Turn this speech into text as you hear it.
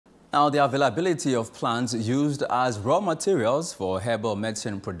Now, the availability of plants used as raw materials for herbal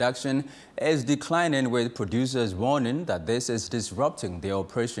medicine production is declining, with producers warning that this is disrupting their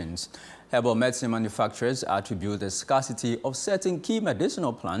operations. Herbal medicine manufacturers attribute the scarcity of certain key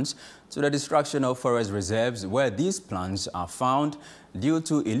medicinal plants to the destruction of forest reserves where these plants are found due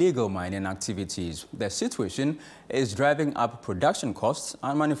to illegal mining activities. The situation is driving up production costs,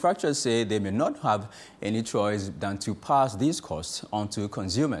 and manufacturers say they may not have any choice than to pass these costs on to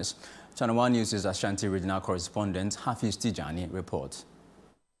consumers. ChannelOne News' Ashanti regional correspondent Hafiz Tijani reports.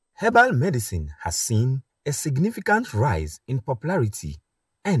 Herbal medicine has seen a significant rise in popularity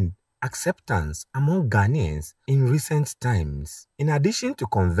and acceptance among Ghanaians in recent times. In addition to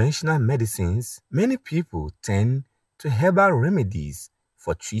conventional medicines, many people turn to herbal remedies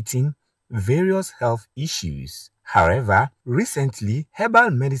for treating various health issues. However, recently,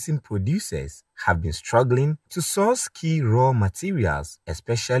 herbal medicine producers have been struggling to source key raw materials,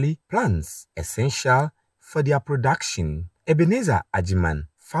 especially plants essential for their production. Ebenezer Ajiman,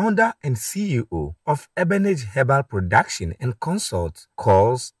 founder and CEO of Ebenage Herbal Production and Consult,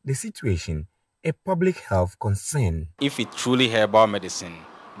 calls the situation a public health concern. If it's truly herbal medicine,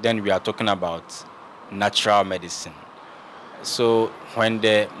 then we are talking about natural medicine. So when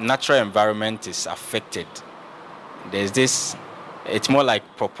the natural environment is affected, there's this, it's more like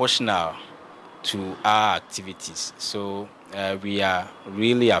proportional to our activities. So we are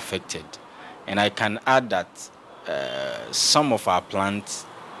really affected. And I can add that some of our plants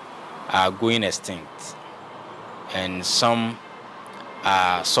are going extinct, and some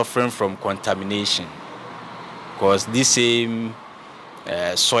are suffering from contamination because this same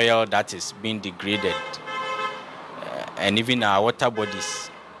soil that is being degraded, and even our water bodies,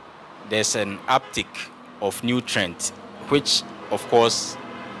 there's an uptick of nutrient, which of course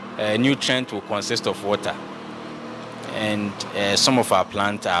nutrient will consist of water, and some of our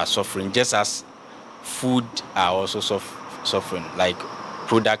plants are suffering, just as food are also suffering, like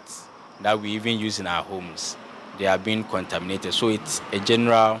products that we even use in our homes, they are being contaminated. So it's a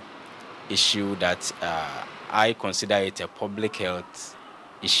general issue that I consider it a public health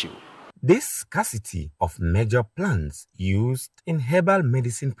issue. This scarcity of major plants used in herbal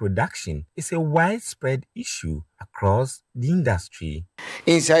medicine production is a widespread issue across the industry.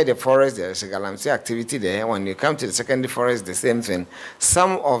 Inside the forest, there's a galamsey activity there. When you come to the secondary forest, the same thing.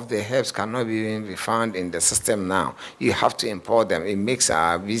 Some of the herbs cannot even be found in the system now. You have to import them. It makes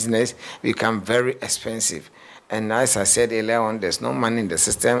our business become very expensive. And as I said earlier on, there's no money in the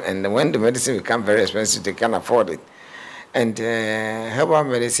system. And when the medicine becomes very expensive, they can't afford it. And herbal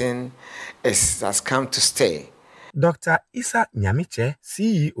medicine has come to stay. Dr. Issa Nyamiche,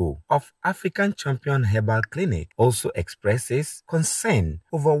 CEO of African Champion Herbal Clinic, also expresses concern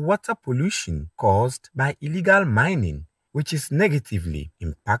over water pollution caused by illegal mining, which is negatively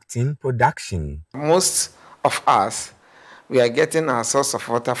impacting production. Most of us, we are getting our source of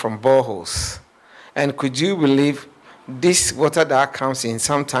water from boreholes. And could you believe this water that comes in,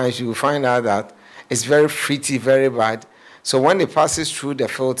 sometimes you will find out that it's very fruity, very bad. So when it passes through the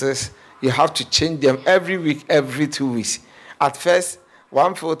filters, you have to change them every week, every 2 weeks. At first,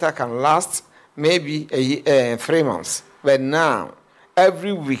 one filter can last maybe 3 months. But now,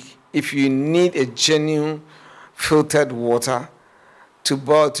 every week, if you need a genuine filtered water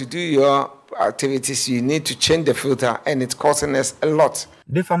to do your activities, you need to change the filter, and it's costing us a lot.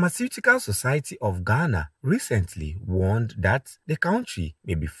 The Pharmaceutical Society of Ghana recently warned that the country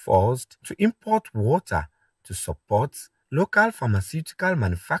may be forced to import water to support local pharmaceutical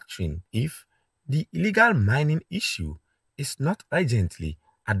manufacturing if the illegal mining issue is not urgently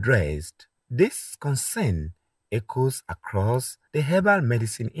addressed. This concern echoes across the herbal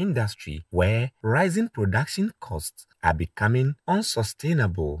medicine industry, where rising production costs are becoming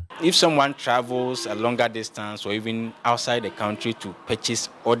unsustainable. If someone travels a longer distance or even outside the country to purchase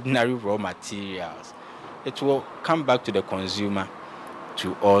ordinary raw materials, it will come back to the consumer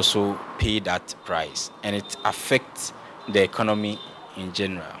to also pay that price, and it affects the economy in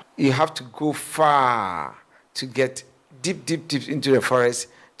general. You have to go far to get deep into the forest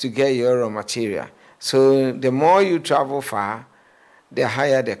to get your raw material. So the more you travel far, the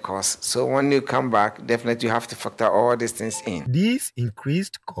higher the cost. So when you come back, definitely you have to factor all these things in. These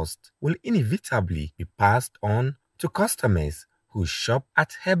increased costs will inevitably be passed on to customers who shop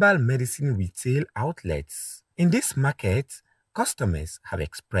at herbal medicine retail outlets. In this market, customers have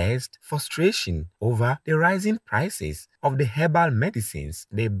expressed frustration over the rising prices of the herbal medicines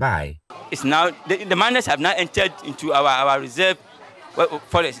they buy. It's now the miners have now entered into our reserve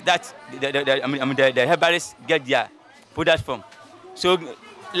forest that the herbalists get their products from. So,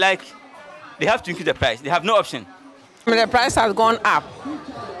 like, they have to increase the price. They have no option. The price has gone up.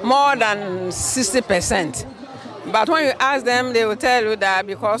 more than 60%. But when you ask them, they will tell you that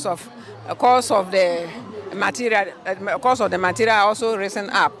because of the cost of the material also risen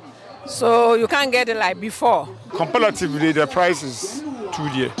up. So you can't get it like before. Comparatively, the price is too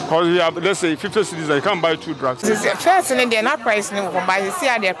dear. Because we have, let's say, 50 cities, you can't buy 2 drugs. First, they're not pricing it, but you see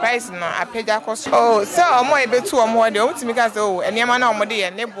their price now. I pay that cost. Oh, so I'm more able to more. They want to make us and you're not more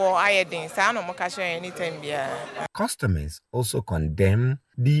and they bought higher things. I don't know cash anytime. Customers also condemn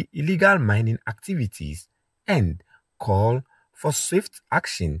the illegal mining activities and call for swift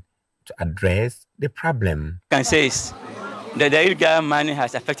action to address the problem. I can say is that the illegal mining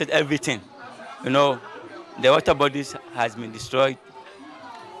has affected everything. You know, the water bodies has been destroyed.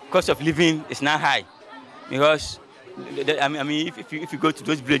 Cost of living is now high because if you go to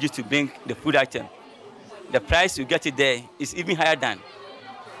those villages to bring the food item, the price you get it there is even higher than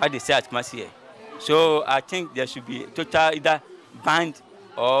what they say at Kumasi. So I think there should be total either banned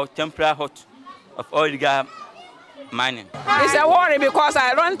or temporary halt of all illegal mining. It's a worry because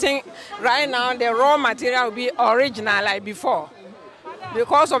I don't think right now the raw material will be original like before.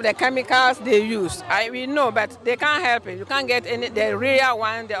 Because of the chemicals they use. We know, but they can't help it. You can't get the real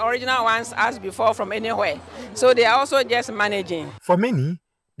ones, the original ones as before from anywhere. So they are also just managing. For many,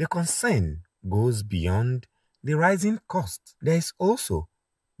 the concern goes beyond the rising cost. There is also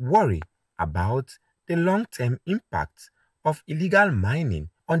worry about the long-term impact of illegal mining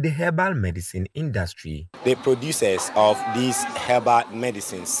on the herbal medicine industry. The producers of these herbal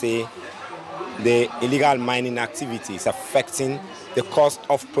medicines say the illegal mining activity is affecting the cost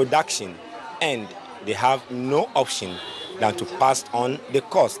of production, and they have no option than to pass on the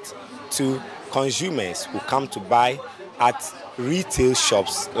cost to consumers who come to buy at retail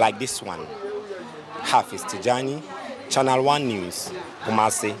shops like this one. Hafiz Tijani, Channel One News,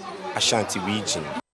 Kumasi, Ashanti Region.